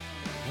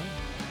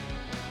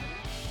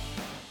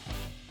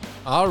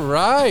All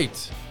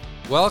right.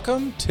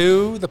 Welcome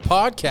to the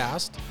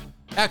podcast,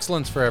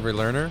 Excellence for Every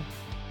Learner.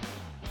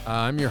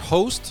 I'm your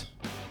host,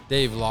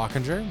 Dave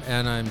Lokinger,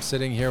 and I'm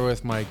sitting here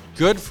with my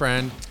good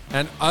friend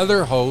and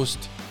other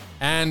host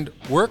and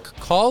work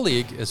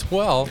colleague as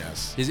well.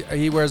 Yes.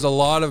 He wears a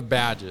lot of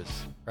badges,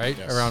 right?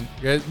 Yes. Around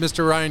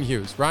Mr. Ryan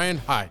Hughes. Ryan,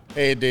 hi.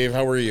 Hey, Dave,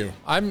 how are you?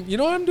 I'm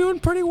doing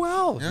pretty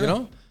well,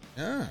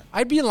 Yeah.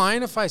 I'd be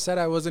lying if I said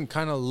I wasn't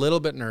kind of a little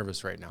bit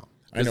nervous right now.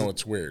 I know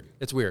it's weird.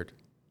 It's weird.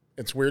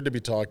 It's weird to be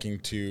talking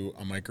to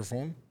a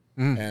microphone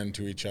and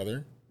to each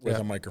other with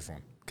a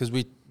microphone. Because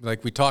we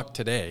talked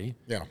today.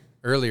 Yeah.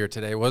 Earlier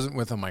today, it wasn't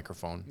with a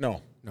microphone.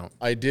 No. No.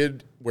 I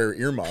did wear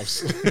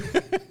earmuffs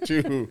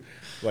to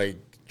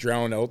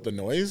drown out the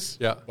noise.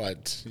 Yeah.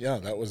 But yeah,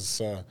 that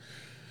was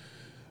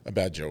a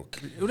bad joke.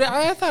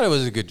 I thought it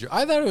was a good joke.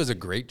 I thought it was a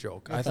great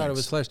joke. I thought it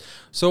was hilarious.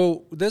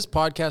 So this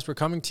podcast, we're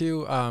coming to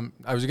you,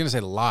 I was going to say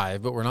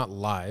live, but we're not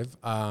live.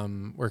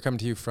 We're coming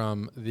to you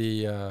from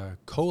the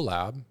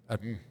CoLab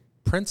at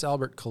Prince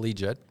Albert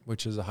Collegiate,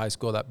 which is a high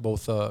school that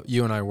both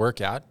you and I work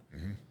at.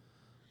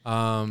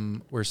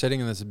 We're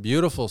sitting in this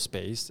beautiful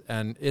space,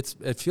 and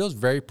it feels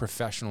very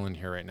professional in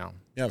here right now.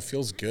 Yeah, it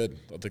feels good.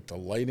 Like the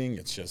lighting,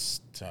 it's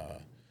just,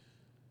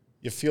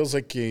 it feels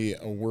like a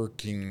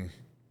working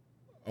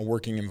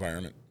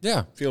environment.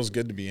 Yeah. Feels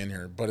good to be in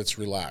here, but it's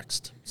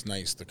relaxed. It's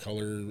nice, the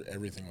color,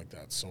 everything like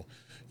that. So,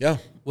 yeah.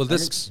 Well,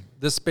 this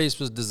space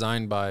was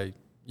designed by,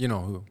 you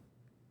know who?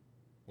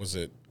 Was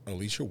it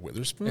Alicia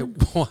Witherspoon?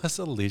 It was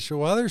Alicia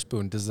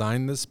Witherspoon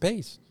designed this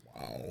space.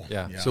 Wow.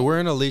 Yeah. So we're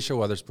in Alicia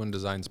Witherspoon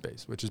design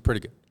space, which is pretty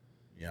good.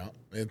 Yeah.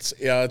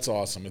 It's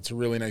awesome. It's a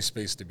really nice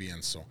space to be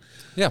in. So,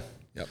 yeah.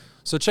 Yep.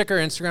 So check our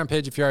Instagram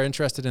page if you are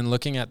interested in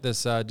looking at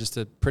this, just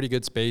a pretty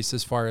good space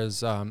as far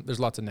as there's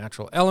lots of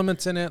natural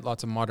elements in it,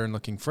 lots of modern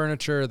looking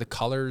furniture, the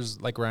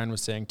colors, like Ryan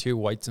was saying too,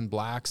 whites and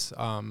blacks.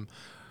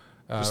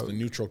 Just the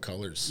neutral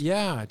colors.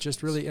 Yeah,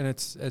 just really, and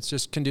it's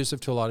just conducive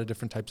to a lot of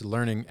different types of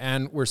learning.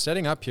 And we're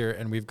setting up here,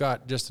 and we've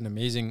got just an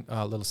amazing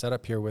little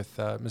setup here with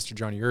Mr.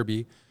 Johnny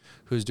Irby,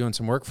 who's doing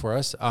some work for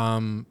us.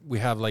 We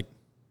have like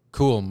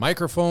cool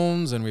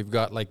microphones, and we've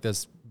got like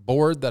this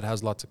board that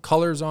has lots of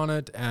colors on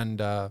it, and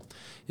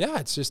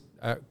it's just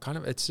kind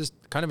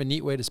of a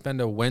neat way to spend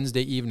a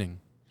Wednesday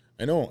evening.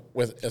 I know,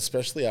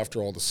 especially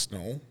after all the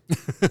snow,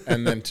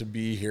 and then to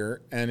be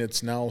here, and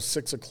it's now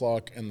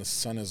 6:00 and the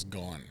sun is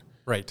gone.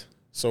 Right.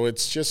 So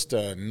it's just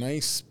a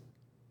nice,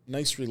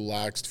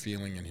 relaxed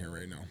feeling in here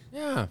right now.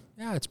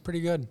 Yeah, it's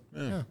pretty good.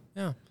 Yeah.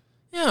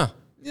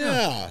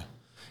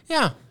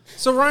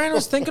 So Ryan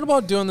was thinking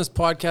about doing this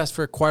podcast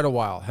for quite a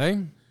while, hey?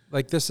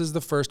 Like this is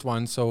the first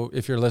one, so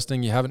if you're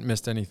listening, you haven't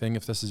missed anything.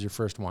 If this is your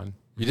first one,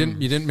 you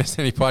didn't miss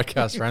any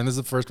podcasts, Ryan. This is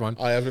the first one.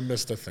 I haven't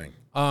missed a thing.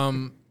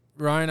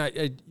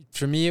 Ryan,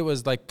 for me, it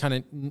was like kind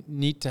of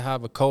neat to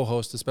have a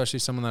co-host, especially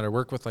someone that I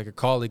work with, like a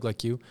colleague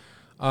like you.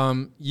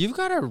 You've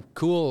got a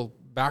cool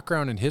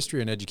background in history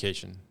and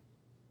education.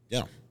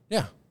 Yeah.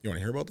 Yeah. You want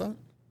to hear about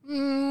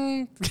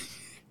that?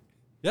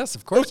 Yes,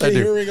 of course okay, I do.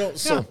 Here we go.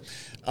 So,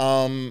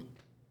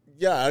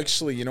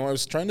 actually, I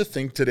was trying to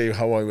think today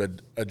how I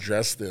would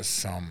address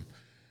this.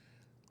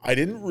 I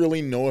didn't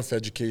really know if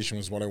education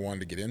was what I wanted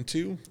to get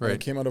into. When I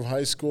came out of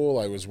high school,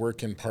 I was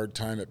working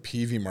part-time at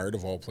PV Mart,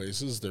 of all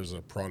places. There's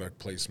a product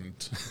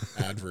placement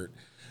advert.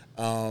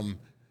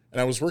 And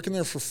I was working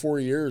there for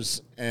 4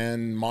 years,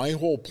 and my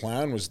whole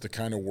plan was to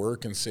kind of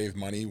work and save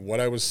money.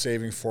 What I was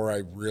saving for,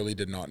 I really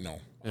did not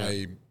know.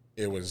 Yeah.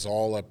 It was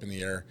all up in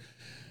the air.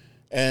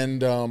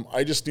 And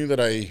I just knew that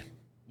I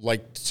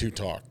liked to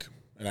talk,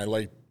 and I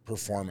liked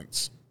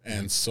performance.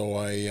 And so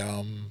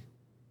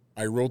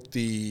I wrote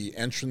the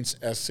entrance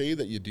essay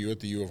that you do at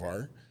the U of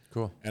R.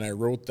 Cool. And I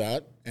wrote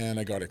that, and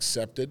I got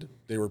accepted.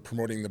 They were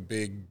promoting the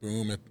big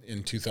boom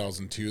in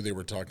 2002. They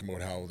were talking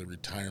about how the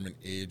retirement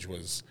age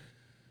was...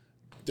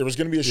 There was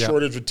going to be a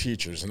shortage of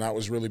teachers, and that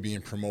was really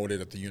being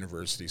promoted at the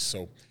university.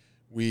 So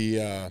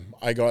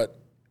I got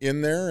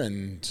in there,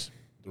 and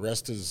the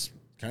rest is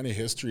kind of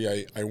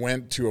history. I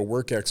went to a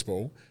work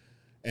expo,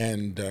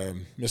 and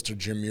Mr.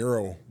 Jim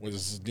Muro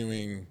was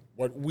doing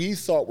what we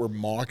thought were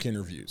mock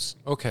interviews.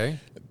 Okay.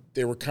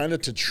 They were kind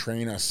of to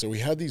train us. So we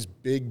had these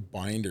big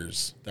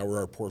binders that were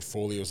our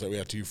portfolios that we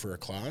had to do for a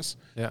class.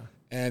 Yeah.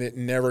 And it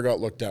never got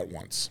looked at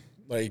once.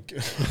 Like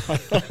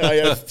I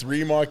had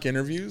 3 mock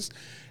interviews,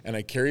 and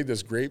I carried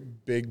this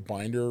great big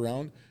binder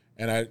around,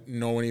 and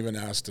no one even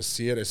asked to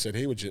see it. I said,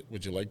 "Hey, would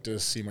you like to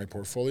see my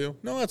portfolio?"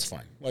 "No, that's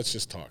fine. Let's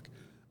just talk."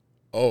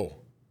 "Oh,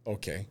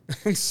 okay."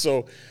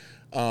 So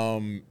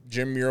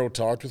Jim Muro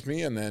talked with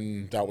me, and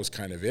then that was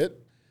kind of it.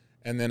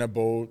 And then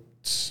about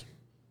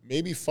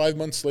maybe 5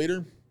 months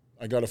later,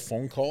 I got a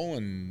phone call,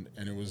 and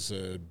it was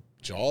a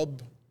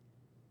job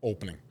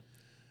opening.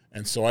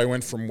 And so I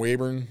went from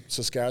Weyburn,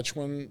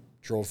 Saskatchewan,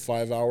 drove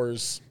 5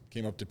 hours,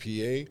 came up to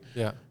PA.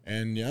 Yeah.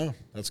 And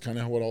that's kind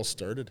of how it all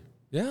started.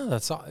 Yeah,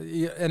 that's all.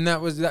 And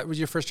that was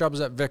your first job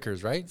was at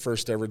Vickers, right?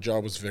 First ever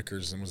job was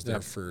Vickers, and was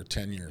there for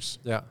 10 years.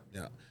 Yeah.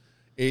 Yeah.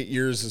 8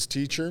 years as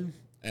teacher,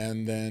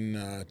 and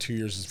then 2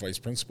 years as vice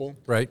principal.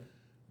 Right.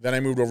 Then I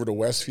moved over to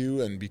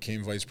Westview and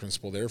became vice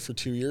principal there for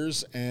 2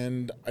 years.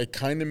 And I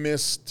kind of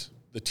missed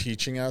the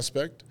teaching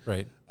aspect.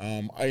 Right.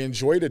 I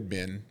enjoyed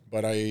admin,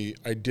 but I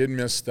did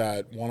miss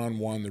that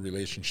one-on-one, the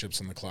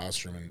relationships in the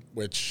classroom, and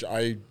which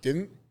I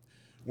didn't.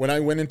 When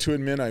I went into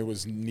admin, I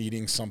was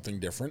needing something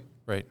different.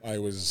 Right. I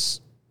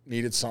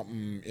needed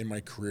something in my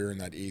career in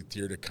that 8th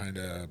year to kind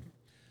of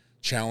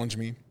challenge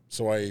me.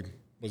 So I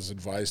was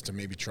advised to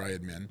maybe try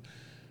admin.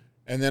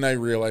 And then I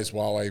realized,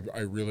 wow, I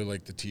really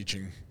like the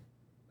teaching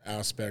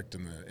aspect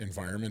and the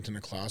environment in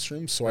the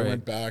classroom. So I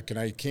went back and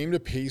I came to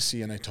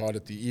Pacey and I taught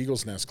at the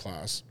Eagles Nest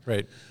class.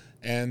 Right.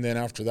 And then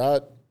after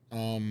that,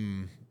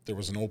 there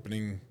was an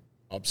opening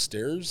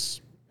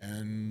upstairs,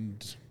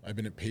 and I've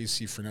been at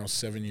Pacey for now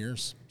 7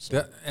 years.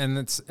 So.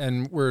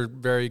 And we're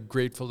very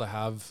grateful to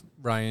have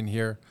Ryan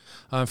here.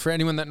 For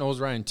anyone that knows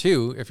Ryan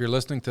too, if you're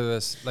listening to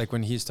this, like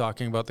when he's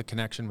talking about the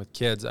connection with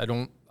kids, I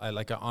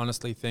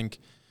honestly think,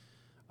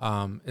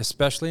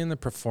 especially in the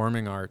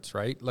performing arts,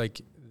 right?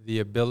 Like the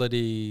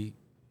ability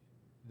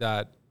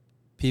that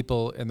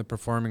people in the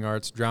performing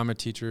arts, drama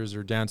teachers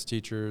or dance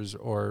teachers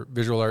or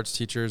visual arts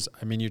teachers,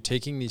 I mean, you're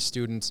taking these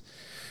students,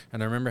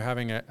 and I remember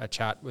having a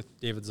chat with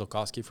David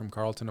Zilkowski from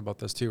Carleton about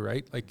this too,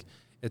 right? Like,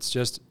 it's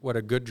just what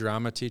a good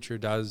drama teacher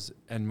does,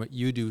 and what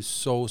you do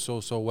so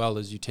well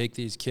is you take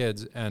these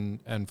kids, and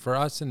for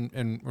us, and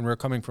when we're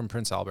coming from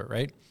Prince Albert,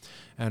 right?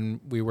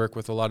 And we work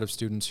with a lot of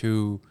students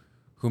who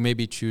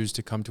maybe choose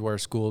to come to our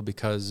school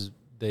because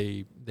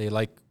they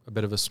like a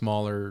bit of a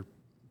smaller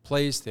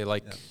place. They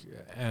like,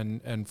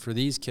 and for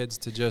these kids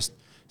to just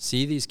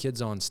see these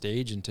kids on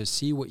stage and to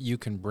see what you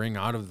can bring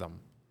out of them.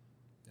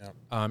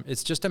 Yeah.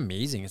 It's just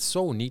amazing. It's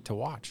so neat to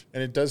watch.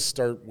 And it does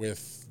start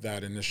with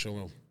that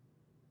initial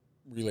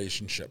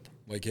relationship.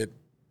 Like it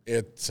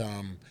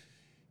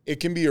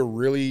can be a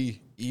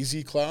really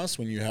easy class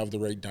when you have the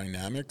right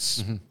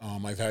dynamics.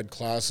 Mm-hmm. I've had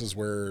classes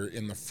where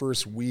in the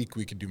first week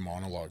we could do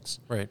monologues.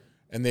 Right.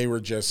 And they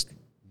were just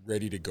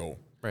ready to go.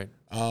 Right.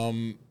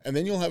 And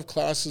then you'll have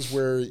classes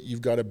where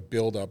you've got to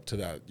build up to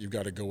that. You've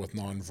got to go with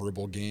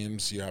nonverbal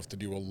games. You have to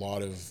do a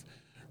lot of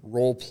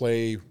role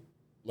play,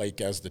 like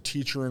as the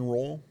teacher in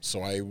role.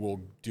 So I will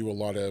do a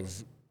lot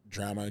of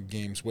drama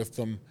games with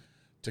them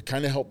to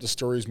kind of help the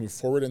stories move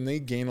forward, and they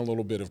gain a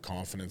little bit of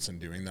confidence in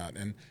doing that,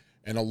 and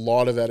a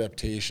lot of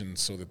adaptation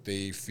so that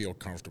they feel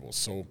comfortable.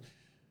 So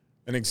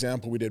an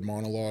example, we did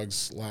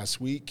monologues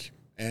last week,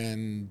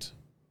 and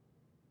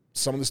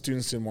some of the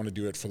students didn't want to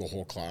do it for the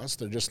whole class.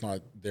 They're just not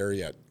there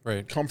yet,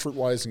 right?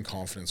 Comfort-wise and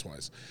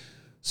confidence-wise.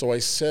 So I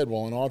said,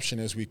 well, an option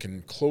is we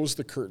can close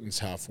the curtains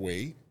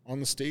halfway on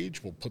the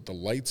stage. We'll put the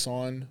lights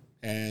on,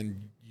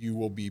 and you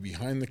will be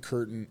behind the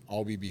curtain.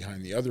 I'll be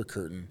behind the other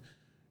curtain,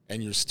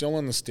 and you're still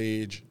on the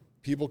stage.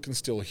 People can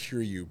still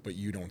hear you, but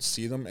you don't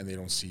see them, and they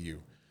don't see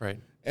you.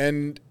 Right.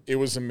 And it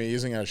was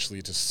amazing,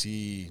 actually, to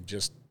see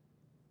just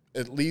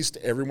at least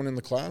everyone in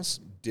the class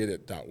did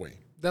it that way.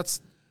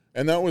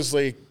 And that was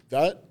like,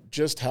 that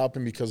just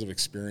happened because of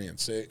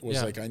experience. It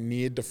was like, I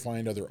need to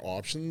find other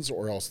options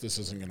or else this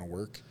isn't going to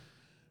work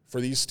for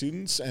these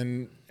students.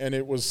 And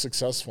it was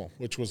successful,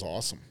 which was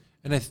awesome.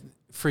 And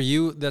for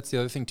you, that's the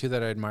other thing too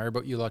that I admire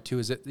about you a lot too,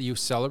 is that you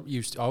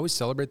always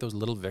celebrate those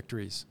little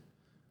victories.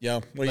 Yeah.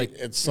 Well, like,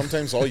 it's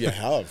sometimes all you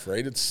have,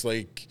 right? It's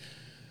like,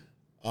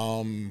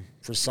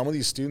 for some of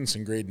these students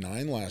in grade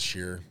 9 last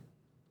year,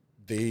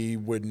 they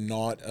would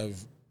not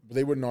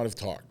have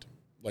talked.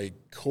 Like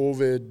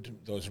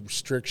COVID, the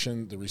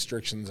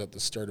restrictions at the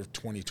start of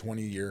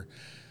 2020 year,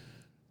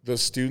 the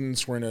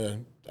students were in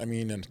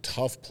a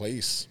tough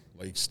place,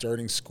 like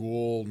starting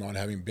school, not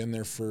having been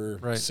there for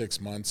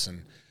 6 months.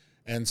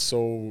 And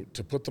so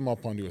to put them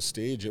up onto a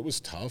stage, it was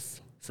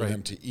tough for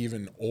them to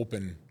even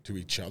open to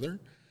each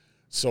other.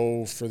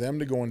 So for them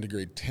to go into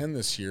grade 10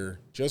 this year,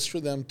 just for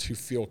them to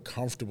feel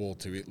comfortable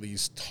to at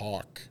least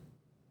talk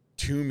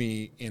to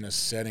me in a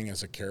setting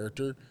as a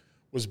character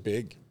was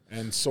big.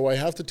 And so I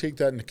have to take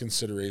that into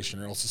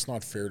consideration, or else it's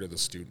not fair to the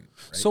student.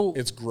 Right? So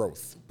it's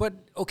growth. But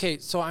okay,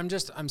 so I'm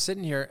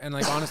sitting here, and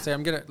like honestly,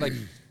 I'm gonna, like,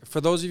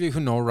 for those of you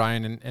who know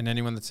Ryan and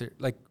anyone that's here,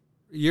 like,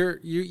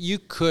 you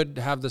could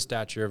have the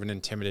stature of an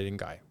intimidating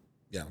guy.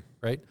 Yeah.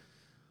 Right.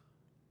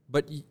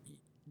 But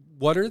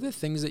what are the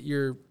things that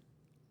you're,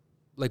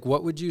 like,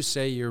 what would you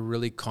say you're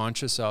really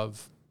conscious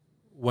of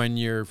when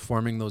you're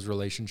forming those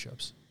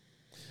relationships?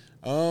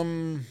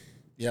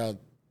 Yeah.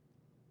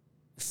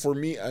 For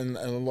me, and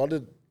a lot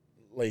of,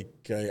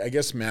 like, I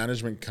guess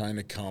management kind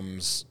of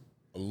comes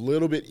a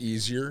little bit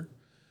easier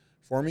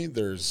for me.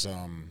 There's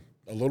a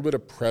little bit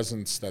of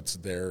presence that's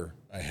there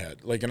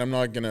ahead. Like, and I'm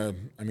not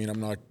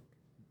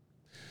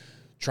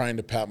trying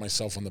to pat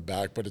myself on the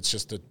back, but it's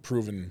just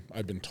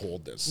I've been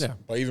told this,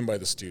 even by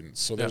the students.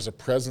 So there's a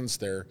presence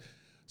there.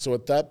 So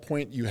at that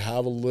point, you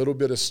have a little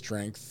bit of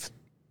strength.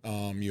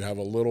 You have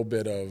a little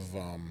bit of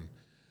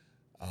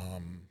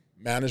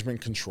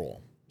management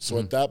control. So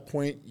at that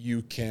point,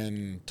 you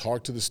can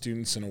talk to the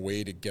students in a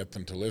way to get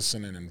them to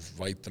listen and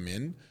invite them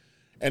in.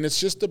 And it's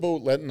just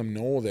about letting them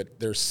know that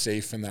they're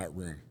safe in that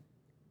room.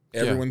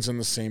 Everyone's in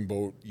the same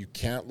boat. You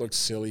can't look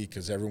silly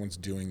because everyone's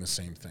doing the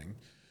same thing.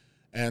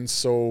 And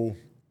so,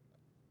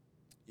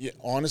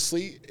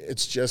 honestly,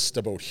 it's just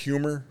about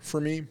humor for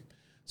me.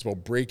 It's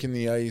about breaking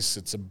the ice.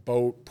 It's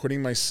about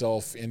putting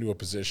myself into a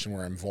position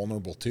where I'm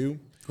vulnerable too.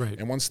 Right.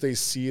 And once they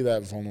see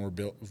that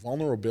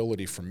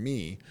vulnerability from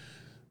me,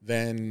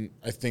 then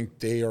I think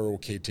they are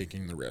okay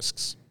taking the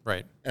risks.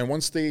 Right. And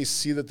once they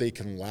see that they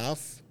can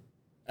laugh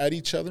at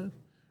each other,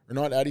 or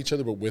not at each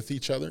other, but with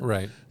each other,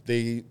 right,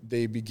 they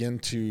begin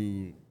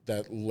to,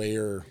 that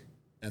layer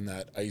and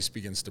that ice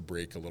begins to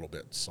break a little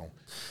bit. So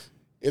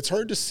it's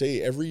hard to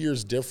say. Every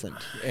year's different.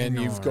 And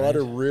you've got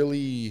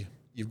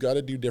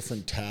to do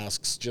different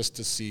tasks just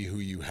to see who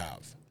you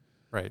have.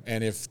 Right.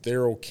 And if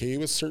they're okay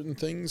with certain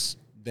things,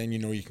 then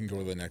you can go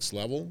to the next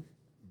level.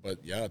 But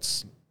yeah,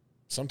 it's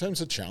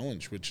sometimes a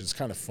challenge, which is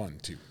kind of fun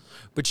too.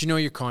 But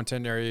your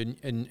content area,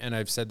 and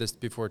I've said this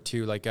before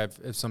too, like I've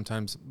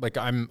sometimes, like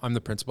I'm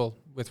the principal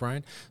with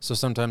Ryan. So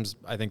sometimes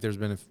I think there's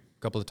been a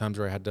couple of times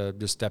where I had to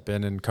just step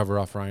in and cover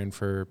off Ryan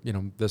for,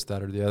 this,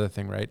 that, or the other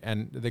thing. Right.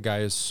 And the guy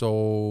is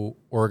so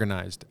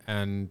organized,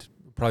 and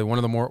probably one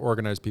of the more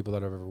organized people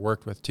that I've ever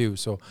worked with too.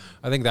 So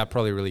I think that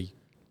probably really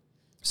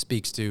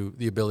speaks to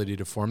the ability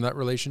to form that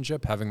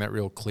relationship, having that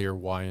real clear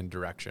why and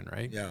direction.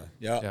 Right.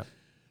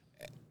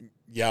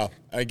 Yeah.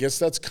 I guess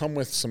that's come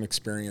with some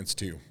experience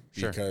too.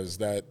 Sure. Because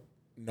that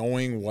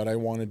knowing what I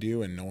want to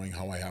do and knowing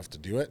how I have to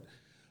do it,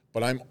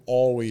 but I'm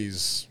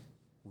always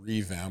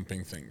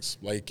revamping things.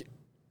 Like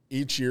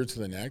each year to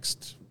the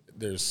next,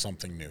 there's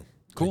something new.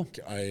 Cool.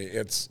 Like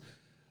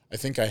I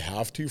think I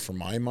have to, for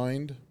my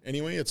mind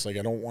anyway. It's like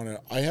I don't want to.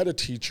 I had a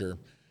teacher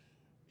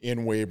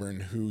in Weyburn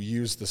who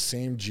used the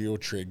same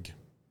geotrig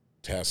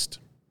test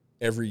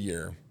every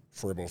year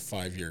for about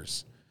 5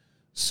 years.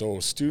 So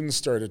students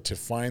started to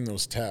find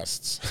those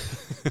tests.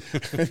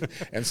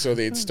 And so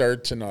they'd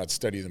start to not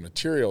study the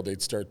material.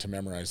 They'd start to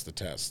memorize the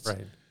tests.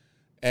 Right.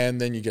 And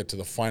then you get to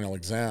the final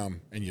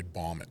exam and you'd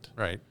bomb it.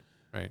 Right.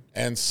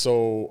 And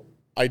so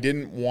I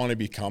didn't want to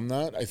become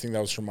that. I think that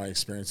was from my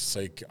experience. It's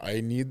like, I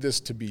need this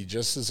to be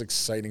just as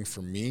exciting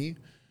for me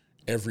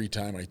every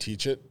time I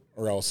teach it,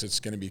 or else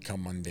it's going to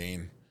become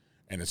mundane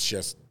and it's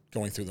just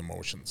going through the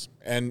motions.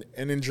 And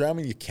in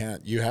drama, you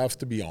can't. You have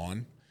to be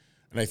on.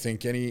 And I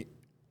think any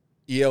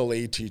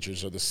ELA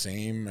teachers are the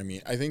same. I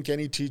mean, I think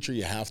any teacher,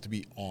 you have to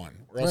be on,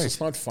 or else it's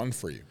not fun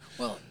for you.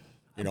 Well,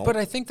 but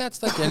I think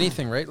that's like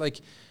anything, right?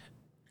 Like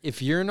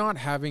if you're not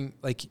having,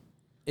 like,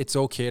 it's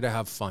okay to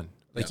have fun.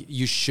 Like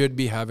you should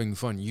be having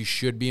fun. You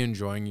should be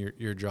enjoying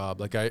your job.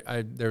 Like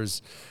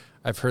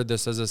I've heard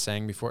this as a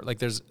saying before, like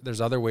there's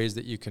other ways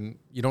that you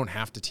don't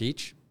have to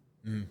teach.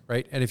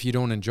 Right. And if you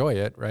don't enjoy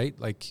it, right.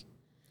 Like,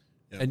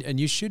 and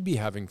you should be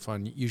having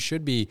fun. You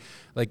should be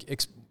like,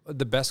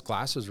 the best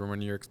classes are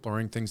when you're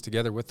exploring things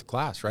together with the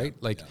class, right?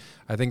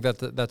 I think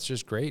that's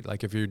just great.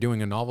 Like if you're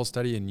doing a novel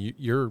study and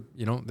you're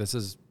this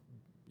is,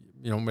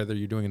 whether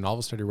you're doing a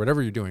novel study or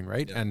whatever you're doing,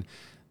 right? And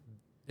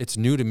it's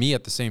new to me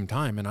at the same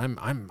time, and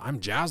I'm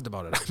jazzed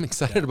about it. I'm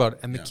excited about it,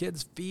 and the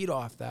kids feed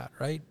off that,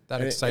 right? That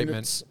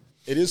excitement.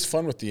 It is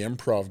fun with the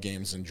improv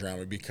games in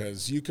drama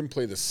because you can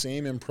play the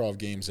same improv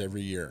games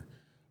every year,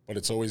 but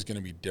it's always going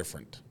to be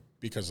different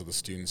because of the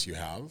students you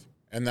have,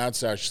 and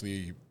that's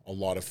actually a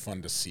lot of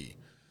fun to see.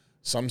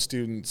 Some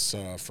students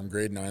from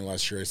grade 9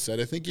 last year, I said,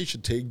 I think you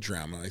should take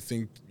drama. I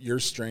think your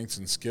strengths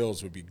and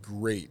skills would be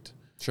great.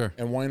 Sure.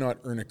 And why not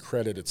earn a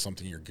credit at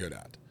something you're good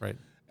at? Right.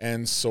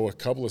 And so a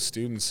couple of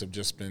students have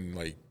just been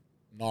like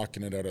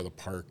knocking it out of the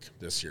park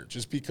this year,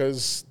 just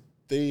because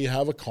they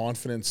have a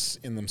confidence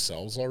in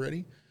themselves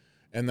already.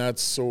 And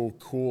that's so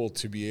cool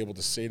to be able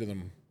to say to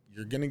them,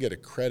 you're going to get a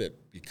credit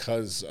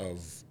because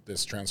of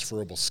this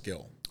transferable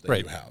skill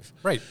that you have.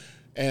 Right.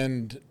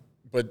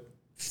 But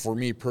for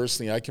me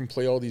personally, I can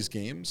play all these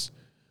games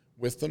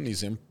with them,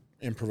 these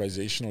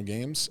improvisational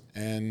games,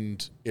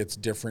 and it's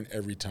different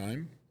every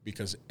time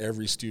because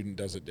every student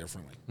does it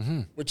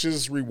differently, which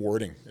is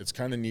rewarding. It's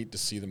kind of neat to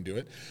see them do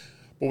it.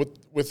 But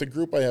with the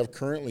group I have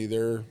currently,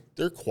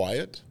 they're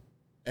quiet,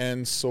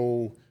 and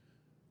so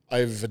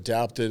I've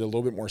adapted a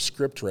little bit more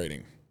script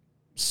writing.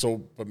 So,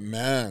 but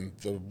man,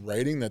 the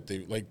writing that they,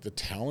 like the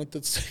talent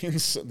that's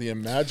in the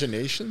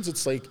imaginations,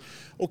 it's like,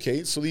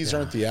 okay, so these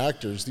aren't the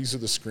actors, these are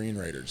the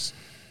screenwriters.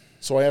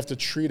 So I have to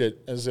treat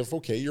it as if,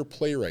 okay, you're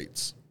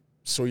playwrights.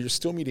 So you're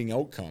still meeting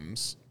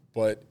outcomes,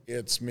 but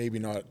it's maybe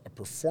not a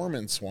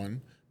performance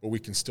one, but we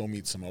can still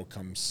meet some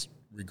outcomes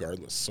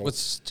regardless. So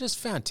it's just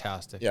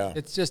fantastic. Yeah.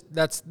 It's just,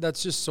 that's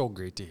just so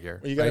great to hear.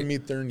 Well, you got to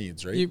meet their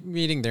needs, right? You're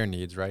meeting their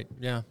needs, right?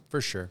 Yeah,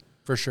 for sure.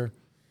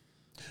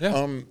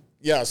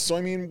 Yeah. So,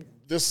 I mean,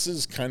 this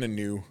is kind of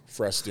new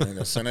for us doing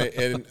this.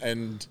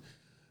 And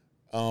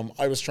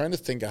I was trying to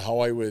think of how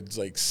I would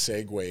like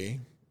segue.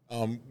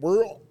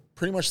 We're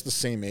pretty much the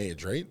same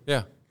age, right?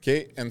 Yeah.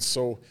 Okay. And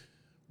so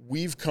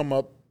we've come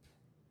up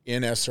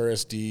in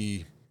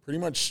SRSD pretty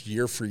much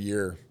year for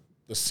year,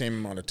 the same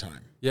amount of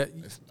time. Yeah.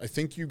 I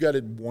think you got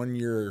it 1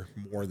 year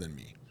more than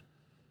me.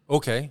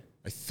 Okay.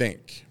 I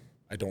think.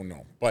 I don't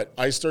know. But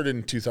I started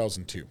in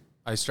 2002.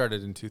 I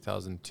started in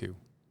 2002.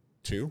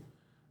 2?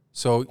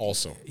 So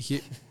also.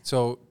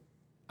 So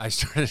I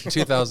started in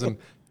 2000.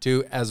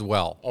 too as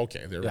well.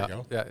 Okay, there we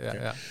go.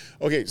 Yeah.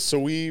 Okay, so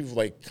we've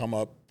like come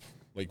up,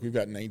 like we've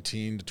got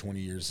 19 to 20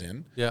 years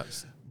in.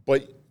 Yes.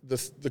 But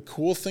the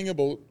cool thing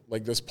about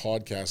like this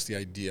podcast, the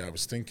idea I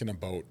was thinking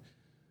about,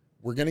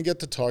 we're going to get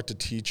to talk to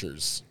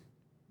teachers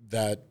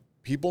that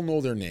people know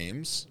their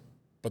names,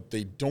 but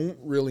they don't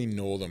really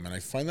know them. And I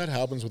find that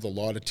happens with a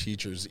lot of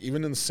teachers,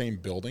 even in the same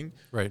building.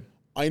 Right.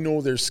 I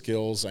know their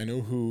skills. I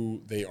know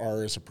who they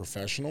are as a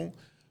professional,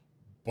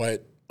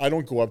 but I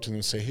don't go up to them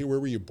and say, hey, where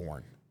were you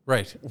born?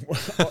 Right.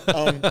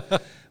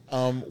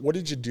 What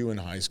did you do in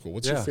high school?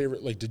 What's your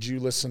favorite? Like, did you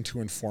listen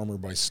to Informer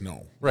by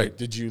Snow? Right. Like,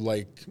 did you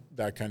like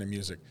that kind of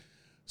music?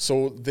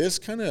 So this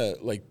kind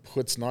of like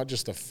puts not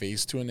just a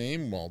face to a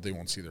name. Well, they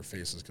won't see their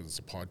faces because it's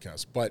a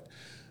podcast, but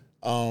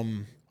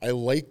I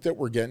like that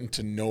we're getting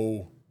to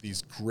know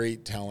these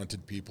great,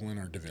 talented people in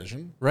our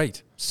division.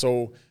 Right.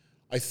 So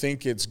I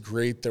think it's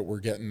great that we're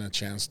getting a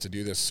chance to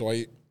do this. So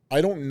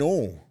I don't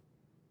know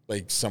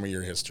like some of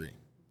your history.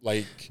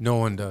 Like no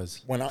one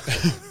does. When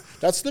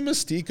that's the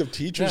mystique of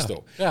teachers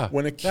though. Yeah.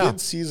 When a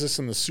kid sees us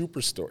in the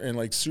Superstore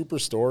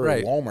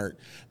or Walmart,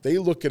 they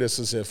look at us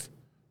as if,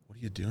 what are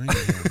you doing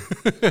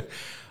here?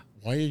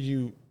 Why are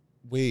you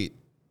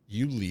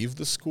you leave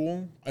the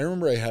school? I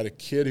remember I had a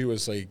kid who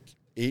was like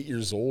 8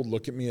 years old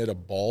look at me at a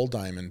ball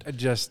diamond.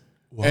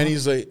 And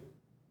he's like,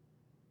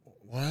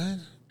 what?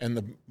 And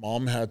the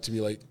mom had to be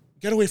like,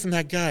 get away from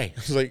that guy.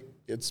 It's like,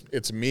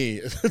 it's me.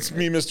 It's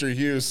me, Mr.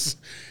 Hughes.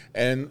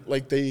 And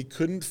like they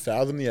couldn't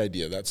fathom the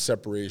idea, that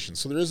separation.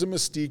 So there is a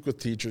mystique with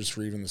teachers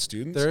for even the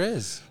students. There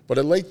is. But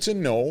I'd like to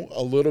know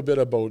a little bit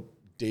about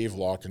Dave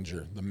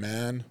Lokinger, the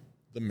man,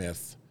 the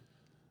myth,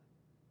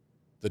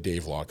 the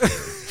Dave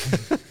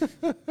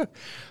Lokinger.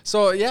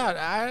 So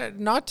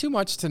not too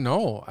much to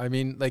know. I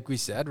mean, like we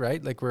said,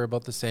 right? Like we're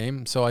about the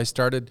same. So I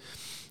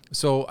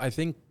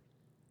think,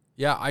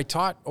 I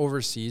taught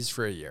overseas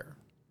for a year.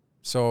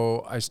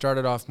 So I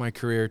started off my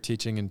career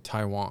teaching in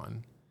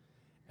Taiwan,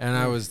 and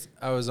it was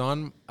a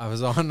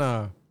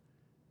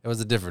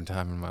different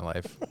time in my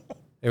life.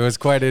 It was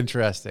quite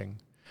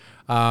interesting.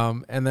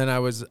 And then I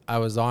was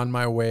on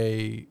my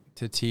way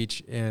to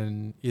teach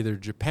in either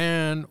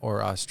Japan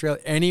or Australia,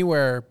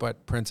 anywhere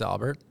but Prince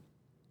Albert.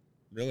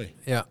 Really?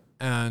 Yeah.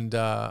 And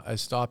I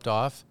stopped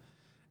off,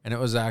 and it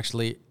was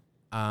actually,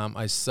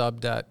 I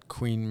subbed at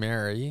Queen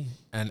Mary,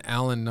 and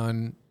Alan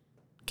Nunn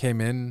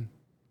came in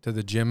to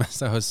the gym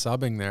as I was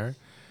subbing there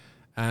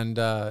and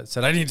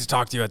said, I need to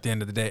talk to you at the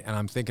end of the day. And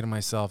I'm thinking to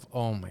myself,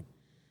 oh my,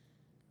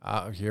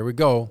 here we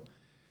go.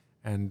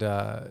 And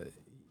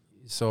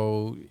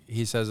so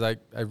he says, I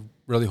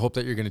really hope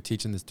that you're going to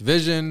teach in this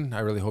division.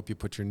 I really hope you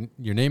put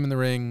your name in the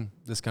ring,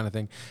 this kind of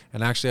thing.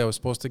 And actually I was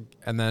supposed to,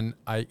 and then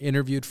I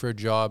interviewed for a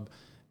job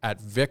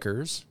at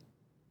Vickers.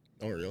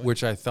 Oh, really?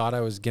 Which I thought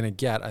I was going to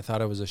get. I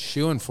thought I was a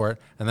shoo-in for it.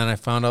 And then I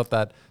found out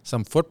that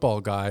some football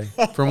guy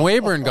from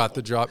Weyburn got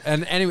the job.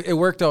 And anyway, it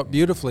worked out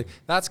beautifully.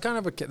 That's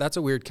that's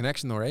a weird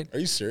connection though, right? Are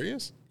you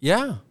serious?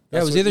 Yeah.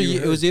 It was either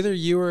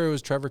you or it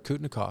was Trevor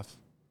Kutnikoff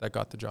that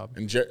got the job.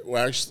 And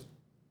actually,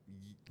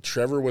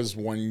 Trevor was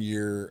 1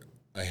 year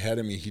ahead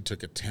of me. He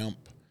took a temp.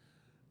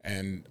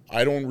 And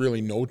I don't really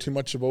know too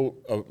much about,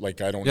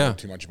 know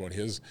too much about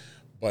his.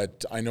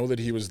 But I know that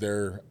he was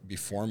there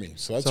before me.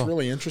 So that's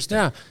really interesting.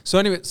 Yeah. So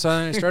anyway,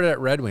 I started at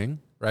Red Wing,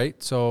 right?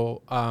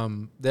 So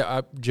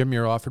Jim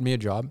Muir offered me a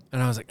job.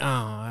 And I was like,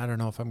 I don't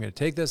know if I'm going to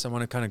take this. I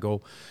want to kind of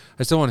go.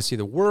 I still want to see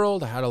the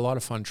world. I had a lot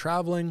of fun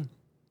traveling.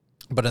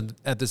 But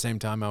at the same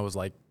time, I was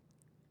like,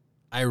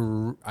 I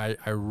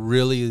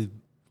really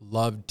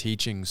loved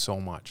teaching so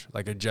much.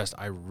 Like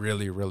I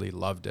really, really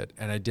loved it.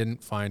 And I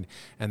didn't find,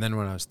 and then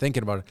when I was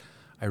thinking about it,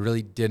 I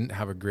really didn't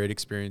have a great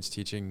experience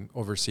teaching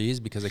overseas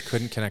because I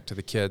couldn't connect to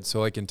the kids.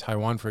 So like in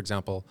Taiwan, for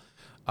example,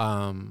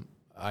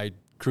 I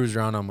cruise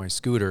around on my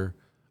scooter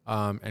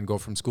and go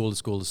from school to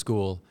school to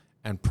school.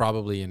 And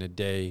probably in a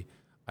day,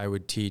 I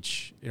would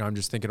teach, I'm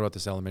just thinking about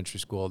this elementary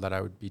school that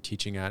I would be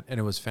teaching at. And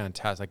it was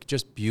fantastic, like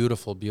just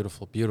beautiful,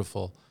 beautiful,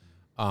 beautiful.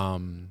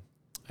 And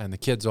the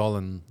kids all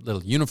in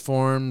little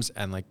uniforms,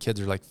 and like kids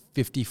are like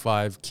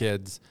 55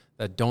 kids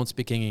that don't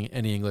speak any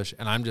English,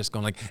 and I'm just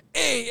going like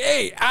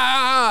A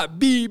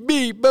B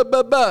B B B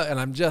B, and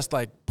I'm just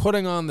like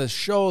putting on this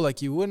show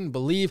like you wouldn't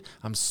believe.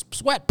 I'm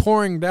sweat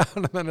pouring down,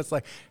 and then it's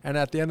like, and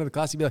at the end of the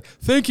class, you'd be like,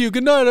 "Thank you,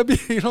 good night,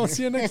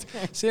 see you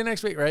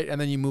next week," right? And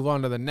then you move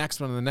on to the next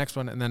one and the next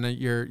one, and then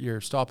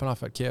you're stopping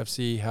off at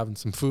KFC, having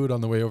some food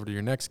on the way over to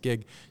your next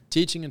gig,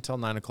 teaching until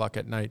 9:00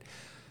 at night,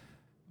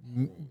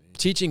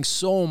 teaching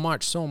so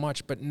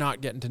much, but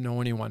not getting to know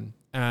anyone.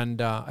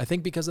 And I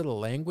think because of the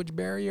language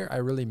barrier, I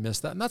really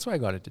missed that. And that's why I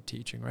got into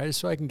teaching, right?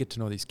 So I can get to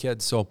know these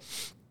kids. So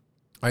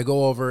I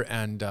go over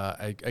and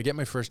I get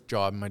my first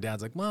job. And my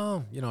dad's like,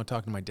 well,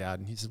 talking to my dad.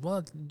 And he says,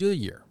 well, do a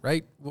year,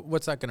 right?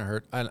 What's that going to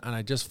hurt? And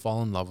I just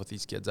fall in love with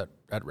these kids at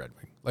Red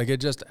Wing. Like I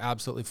just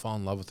absolutely fall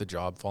in love with the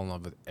job, fall in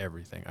love with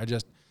everything.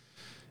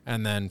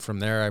 And then from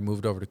there, I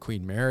moved over to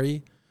Queen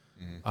Mary.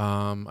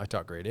 I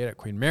taught grade 8 at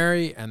Queen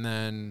Mary, and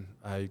then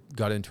I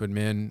got into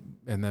admin,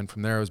 and then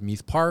from there it was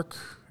Meath Park,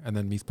 and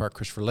then Meath Park,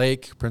 Christopher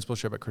Lake,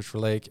 principalship at Christopher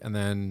Lake, and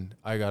then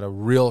I got a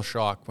real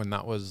shock when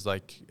that was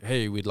like,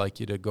 hey, we'd like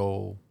you to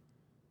go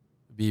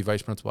be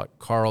vice principal at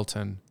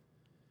Carleton.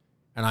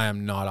 And I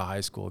am not a high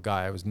school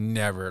guy. I was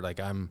never like,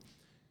 I'm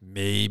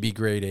maybe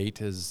grade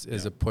 8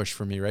 is a push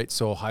for me, right?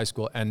 So high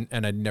school, and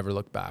I'd never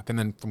looked back. And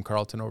then from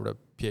Carleton over to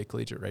PA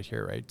Collegiate right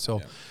here, right?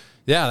 So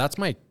yeah, that's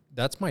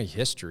my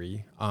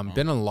history. Been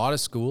in a lot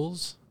of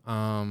schools,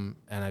 and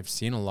I've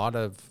seen a lot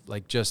of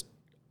like just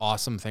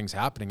awesome things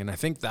happening. And I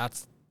think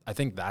that's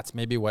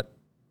maybe what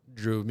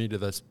drew me to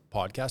this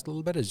podcast a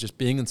little bit, is just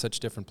being in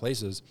such different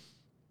places.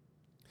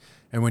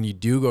 And when you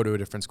do go to a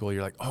different school,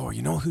 you're like, oh,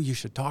 you know who you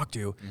should talk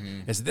to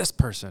is this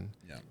person.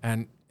 Yeah.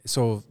 And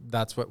so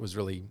that's what was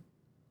really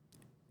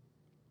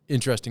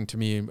interesting to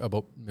me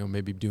about, you know,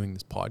 maybe doing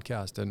this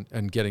podcast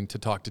and getting to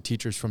talk to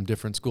teachers from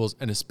different schools,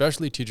 and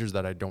especially teachers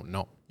that I don't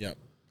know. Yeah.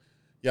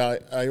 Yeah,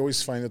 I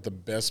always find that the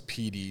best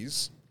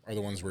PDs are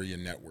the ones where you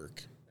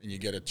network and you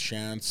get a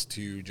chance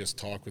to just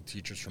talk with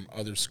teachers from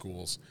other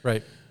schools.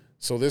 Right.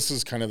 So this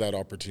is kind of that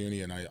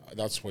opportunity, and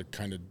that's what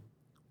kind of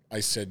I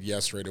said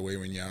yes right away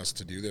when you asked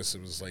to do this.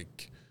 It was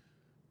like,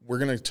 we're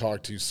going to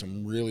talk to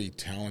some really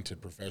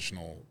talented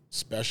professional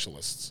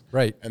specialists.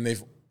 Right. And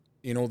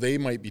they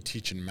might be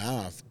teaching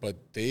math,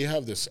 but they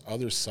have this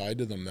other side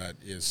to them that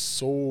is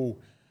so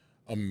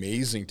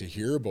amazing to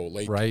hear about.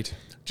 Like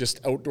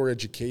just outdoor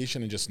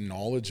education and just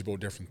knowledge about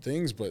different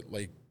things. But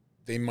like,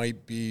 they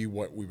might be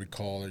what we would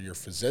call your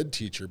phys ed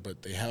teacher,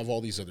 but they have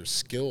all these other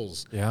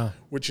skills. Yeah.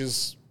 Which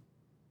is,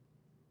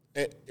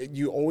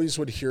 you always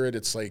would hear it.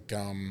 It's like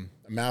a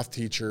math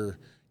teacher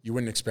you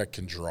wouldn't expect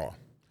can draw.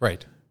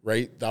 Right.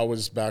 Right. That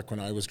was back when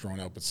I was growing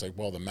up. It's like,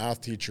 well, the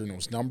math teacher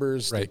knows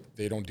numbers. Right.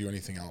 They don't do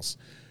anything else.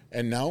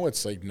 And now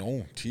it's like,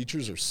 no,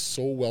 teachers are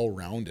so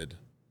well-rounded.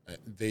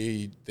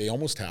 They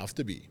almost have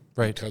to be.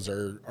 Right. Because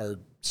our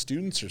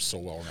students are so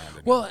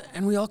well-rounded. Well,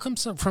 and we all come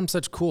from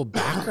such cool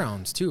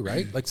backgrounds too,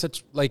 right?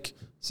 Such,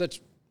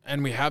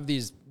 and we have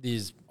these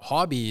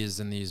hobbies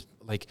and these,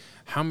 like,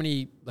 how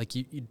many, like,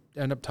 you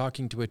end up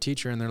talking to a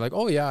teacher and they're like,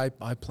 oh yeah,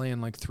 I play in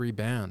like 3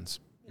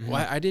 bands. Well,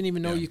 I didn't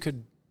even know you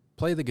could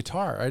play the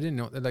guitar. I didn't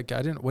know,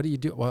 what do you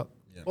do?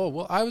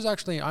 Well,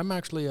 I'm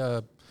actually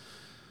a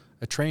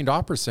trained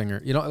opera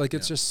singer, you know, like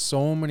it's just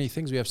so many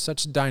things. We have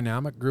such a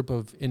dynamic group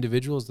of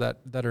individuals that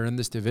are in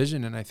this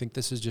division. And I think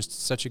this is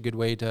just such a good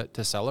way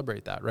to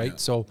celebrate that. Right.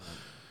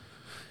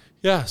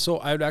 Yeah. So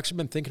I've actually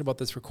been thinking about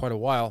this for quite a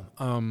while.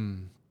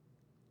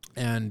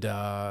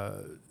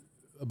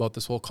 About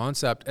this whole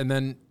concept. And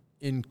then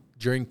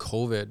during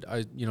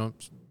COVID,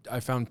 I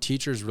found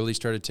teachers really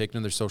started taking to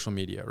their social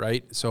media,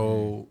 right?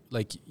 So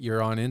like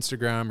you're on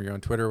Instagram or you're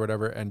on Twitter or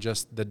whatever, and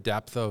just the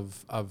depth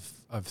of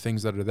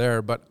things that are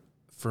there. But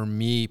for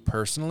me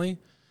personally,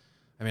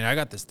 I mean, I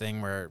got this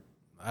thing where,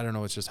 I don't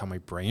know, it's just how my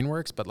brain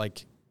works, but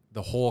like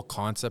the whole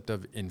concept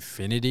of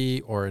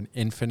infinity or an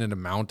infinite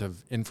amount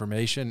of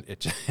information,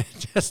 it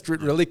just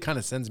really kind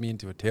of sends me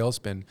into a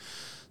tailspin.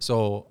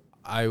 So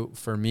I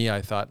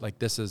thought like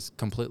this is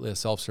completely a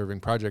self-serving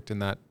project in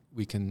that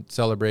we can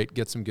celebrate,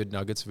 get some good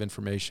nuggets of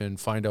information,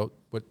 find out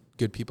what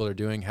good people are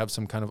doing, have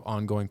some kind of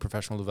ongoing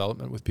professional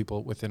development with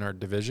people within our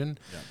division,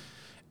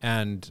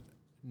 and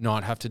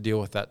not have to deal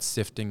with that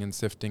sifting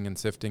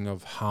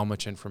of how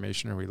much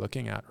information are we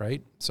looking at,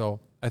 right? So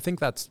I think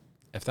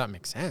if that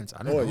makes sense.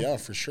 I don't know. Oh, yeah,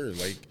 for sure.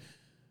 Like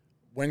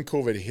when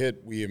COVID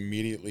hit, we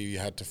immediately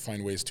had to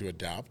find ways to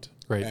adapt.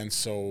 Right. And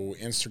so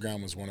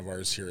Instagram was one of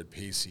ours here at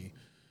Pacey,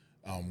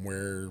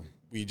 where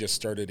we just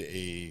started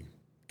a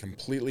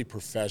completely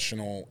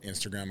professional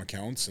Instagram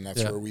accounts. And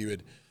that's where we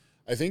would,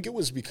 I think it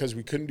was because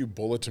we couldn't do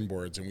bulletin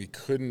boards and we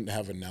couldn't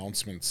have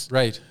announcements.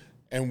 Right.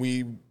 And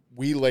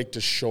we like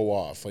to show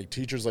off, like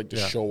teachers like to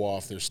show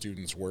off their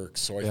students' work.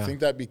 So I think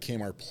that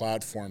became our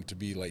platform to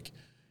be like,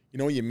 you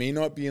know, you may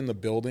not be in the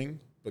building,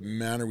 but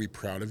man, are we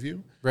proud of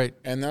you. Right.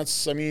 And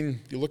that's, I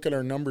mean, you look at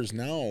our numbers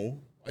now,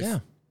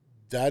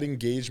 that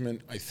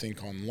engagement, I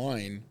think,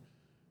 online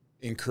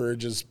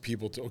encourages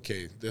people to,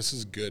 okay, this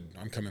is good,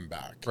 I'm coming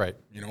back. Right.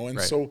 You know, and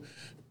so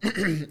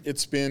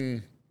it's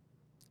been,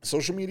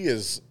 social media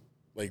is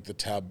like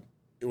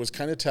it was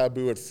kind of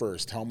taboo at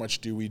first. How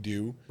much do we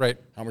do? Right.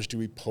 How much do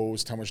we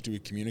post? How much do we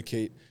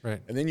communicate? Right.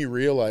 And then you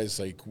realize,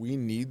 like, we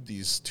need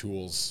these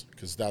tools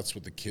because that's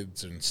what the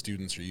kids and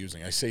students are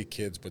using. I say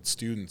kids, but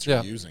students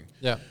are using.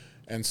 Yeah.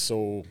 And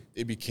so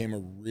it became a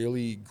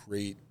really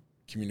great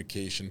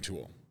communication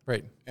tool.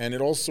 Right. And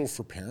it also,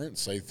 for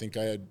parents, I think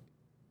I had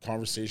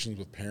conversations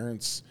with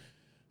parents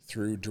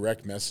through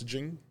direct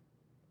messaging.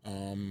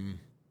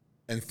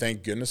 And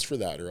thank goodness for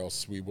that, or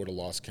else we would have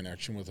lost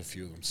connection with a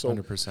few of them. So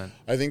 100%.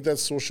 I think that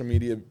social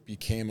media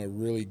became a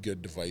really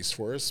good device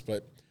for us.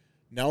 But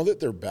now that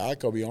they're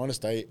back, I'll be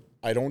honest, I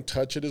don't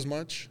touch it as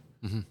much.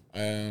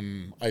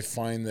 I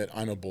find that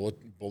I'm a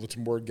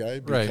bulletin board guy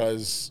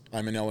because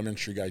I'm an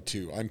elementary guy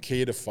too. I'm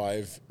K to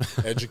 5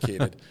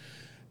 educated.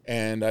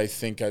 And I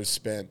think I've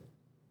spent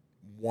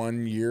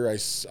 1 year, I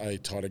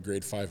taught a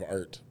grade 5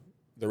 art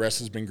the rest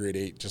has been grade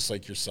 8, just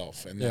like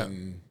yourself, and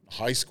then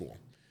high school.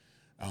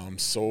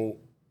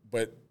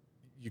 But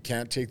you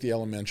can't take the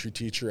elementary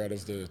teacher out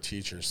of the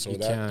teachers. So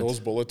those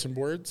bulletin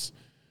boards,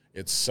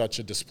 it's such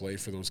a display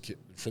for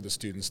for the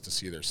students to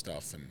see their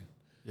stuff. And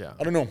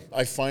I don't know.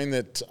 I find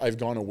that I've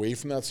gone away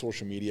from that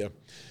social media,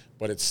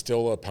 but it's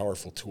still a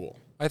powerful tool.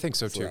 I think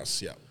so too. For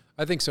us, yeah.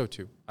 I think so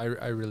too. I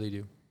really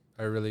do.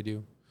 I really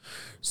do.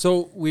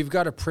 So we've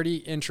got a pretty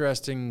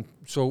interesting.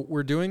 So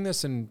we're doing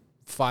this in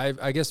 5.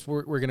 I guess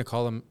we're going to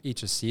call them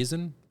each a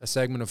season, a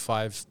segment of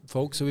 5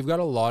 folks. So we've got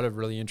a lot of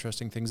really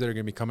interesting things that are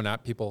going to be coming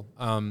at people.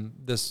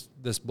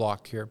 This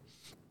block here.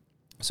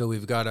 So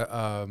we've got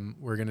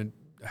we're going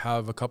to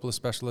have a couple of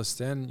specialists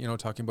in,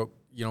 talking about,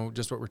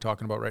 just what we're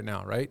talking about right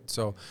now, right?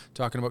 So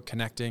talking about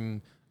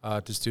connecting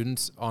to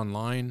students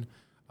online,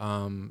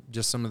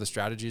 just some of the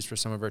strategies for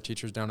some of our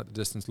teachers down at the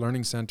Distance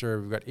Learning Center.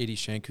 We've got Adi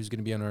Shank, who's going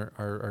to be on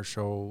our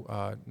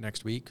show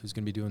next week, who's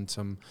going to be doing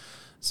some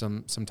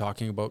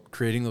talking about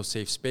creating those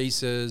safe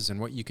spaces and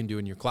what you can do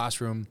in your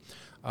classroom.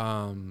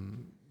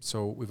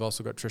 So we've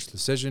also got Trish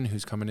Decision,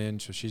 who's coming in.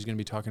 So she's going to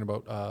be talking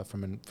about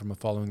from a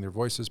following their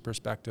voices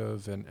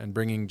perspective and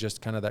bringing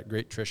just kind of that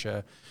great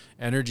Trisha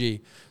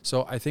energy.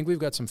 So I think we've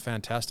got some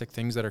fantastic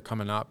things that are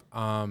coming up.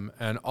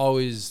 And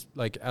always,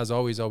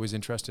 always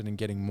interested in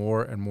getting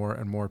more and more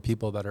and more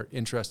people that are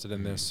interested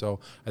in this. So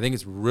I think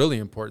it's really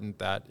important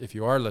that if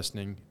you are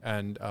listening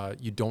and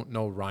you don't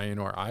know Ryan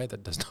or I,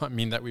 that does not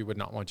mean that we would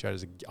not want you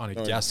on a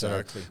guest.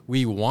 Exactly.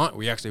 We want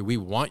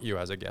you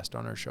as a guest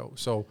on our show.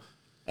 So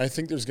I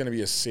think there's going to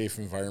be a safe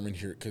environment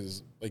here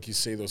because, like you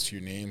say, those few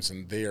names,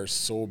 and they are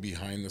so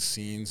behind the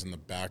scenes and the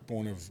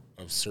backbone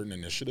of certain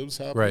initiatives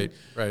happening.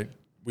 Right.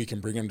 We can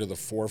bring them to the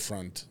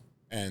forefront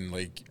and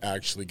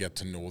actually get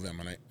to know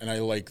them, and I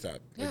like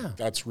that.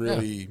 That's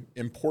really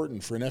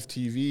important for an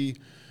FTV.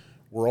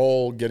 We're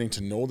all getting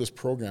to know this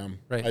program.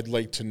 Right. I'd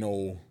like to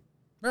know.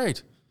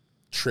 Right.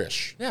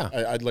 Trish. Yeah.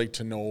 I'd like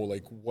to know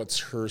what's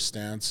her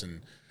stance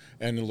and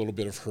a little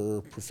bit of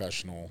her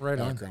professional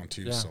background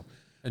too. Yeah. So.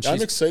 And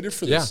I'm excited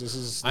for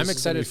this. Yeah, I'm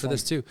excited for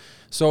this too.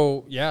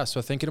 So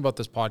so thinking about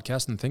this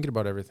podcast and thinking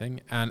about everything,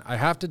 and I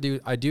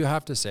do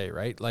have to say,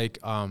 right?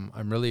 I'm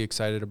really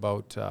excited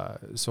about.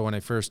 So when I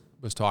first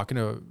was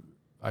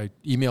I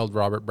emailed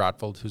Robert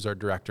Bradfield, who's our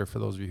director. For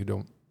those of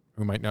you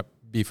who might not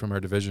be from our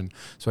division,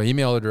 so I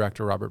emailed the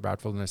director, Robert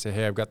Bradfield, and I say,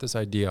 hey, I've got this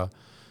idea.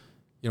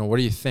 What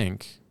do you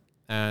think?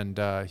 And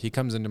he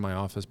comes into my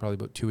office probably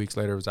about 2 weeks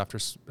later. It was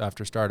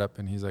after startup,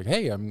 and he's like,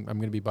 "Hey, I'm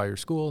going to be by your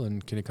school,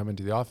 and can you come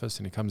into the office?"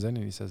 And he comes in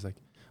and he says,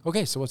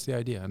 "Okay, so what's the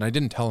idea?" And I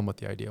didn't tell him what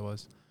the idea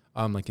was,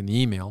 in the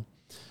email.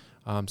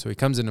 So he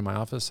comes into my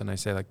office, and I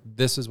say,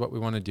 "This is what we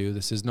want to do.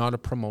 This is not a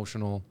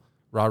promotional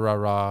rah rah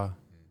rah.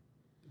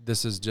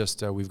 This is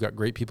just we've got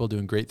great people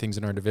doing great things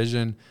in our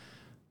division.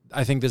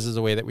 I think this is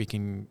a way that we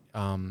can,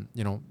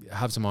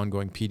 have some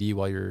ongoing PD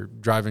while you're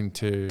driving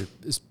to,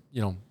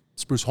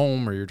 Spruce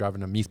Home, or you're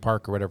driving to Meath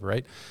Park or whatever,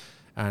 right?"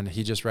 And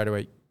he just right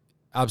away,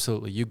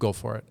 absolutely, you go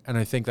for it. And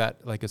I think that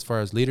as far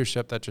as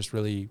leadership, that just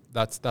really,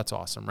 that's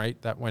awesome, right?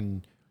 That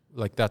when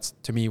that's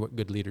to me what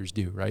good leaders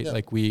do, right?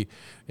 Yeah.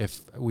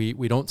 If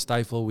we don't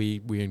stifle,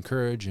 we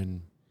encourage,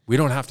 and we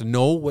don't have to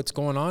know what's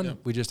going on. Yeah.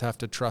 We just have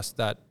to trust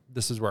that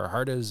this is where our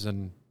heart is.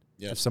 And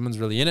if someone's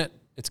really in it,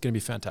 it's going to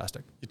be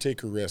fantastic. You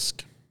take a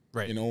risk,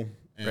 right?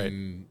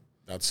 And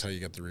that's how you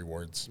get the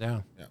rewards.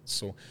 Yeah. Yeah.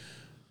 So,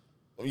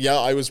 yeah,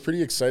 I was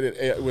pretty excited.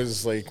 It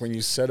was when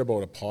you said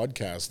about a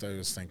podcast, I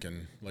was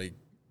thinking, you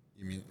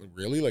mean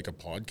really a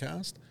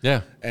podcast?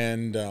 Yeah.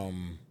 And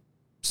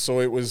so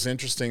it was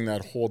interesting,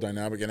 that whole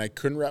dynamic. And I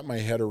couldn't wrap my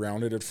head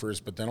around it at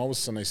first, but then all of a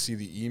sudden I see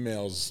the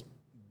emails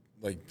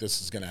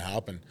this is going to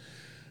happen.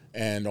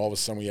 And all of a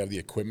sudden we have the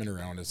equipment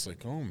around. It's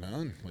oh,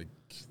 man,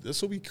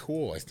 this will be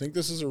cool. I think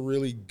this is a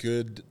really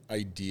good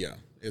idea.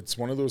 It's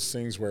one of those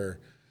things where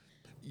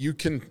you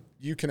can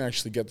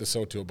actually get this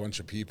out to a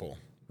bunch of people.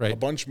 Right. A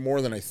bunch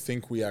more than I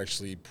think we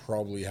actually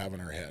probably have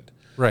in our head.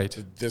 Right.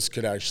 This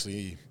could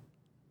actually,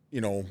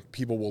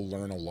 people will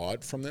learn a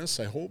lot from this.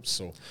 I hope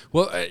so.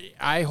 Well,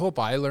 I hope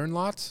I learn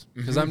lots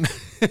because I'm,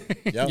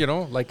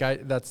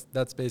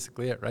 that's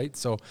basically it, right?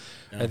 So,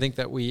 I think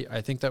that we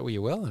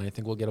will, and I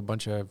think we'll get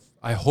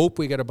I hope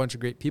we get a bunch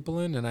of great people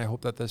in, and I hope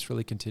that this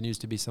really continues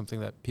to be something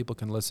that people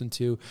can listen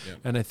to,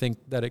 and I think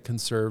that it can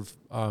serve,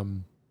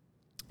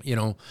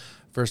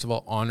 first of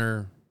all,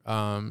 honor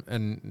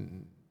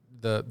and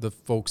the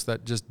folks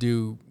that just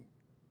do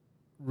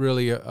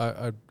really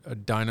a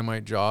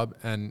dynamite job,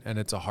 and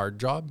it's a hard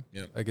job.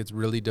 Yep. It's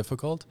really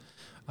difficult.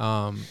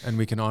 And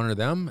we can honor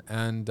them.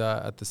 And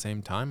at the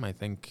same time, I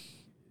think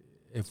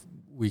if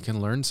we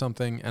can learn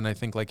something, and I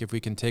think if we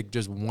can take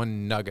just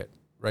one nugget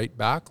right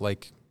back,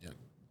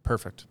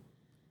 perfect.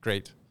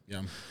 Great.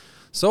 Yeah.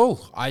 So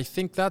I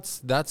think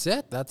that's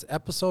it. That's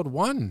episode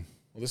 1.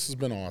 Well, this has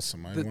been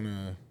awesome. I want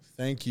to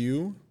thank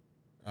you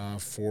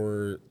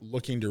for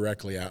looking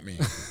directly at me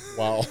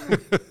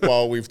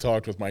while we've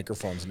talked with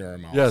microphones near our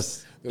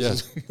mouths.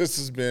 Yes. This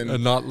has been...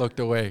 And not looked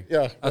away.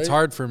 Yeah. That's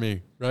hard for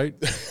me, right?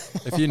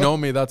 If you know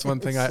me, that's one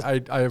thing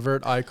I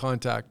avert eye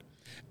contact.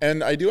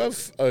 And I do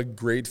have a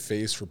great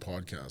face for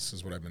podcasts,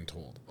 is what I've been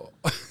told.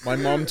 My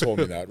mom told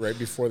me that right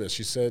before this.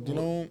 She said,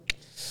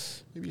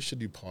 maybe you should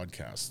do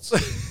podcasts.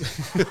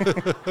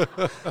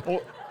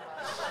 Well,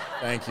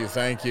 thank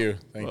you.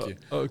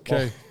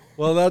 Okay.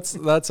 Well,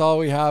 that's all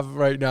we have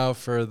right now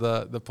for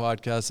the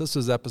podcast. This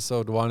was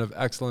episode 1 of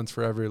Excellence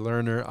for Every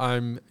Learner.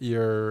 I'm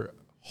your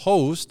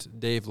host,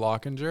 Dave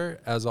Lokinger,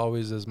 as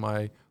always, as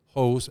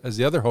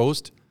the other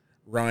host,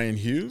 Ryan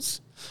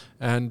Hughes.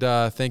 And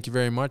thank you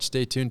very much.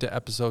 Stay tuned to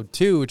episode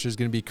 2, which is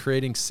going to be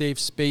creating safe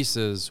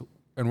spaces.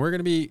 And we're going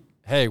to be,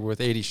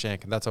 with 80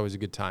 Shank, and that's always a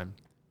good time.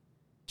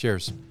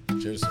 Cheers.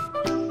 Cheers.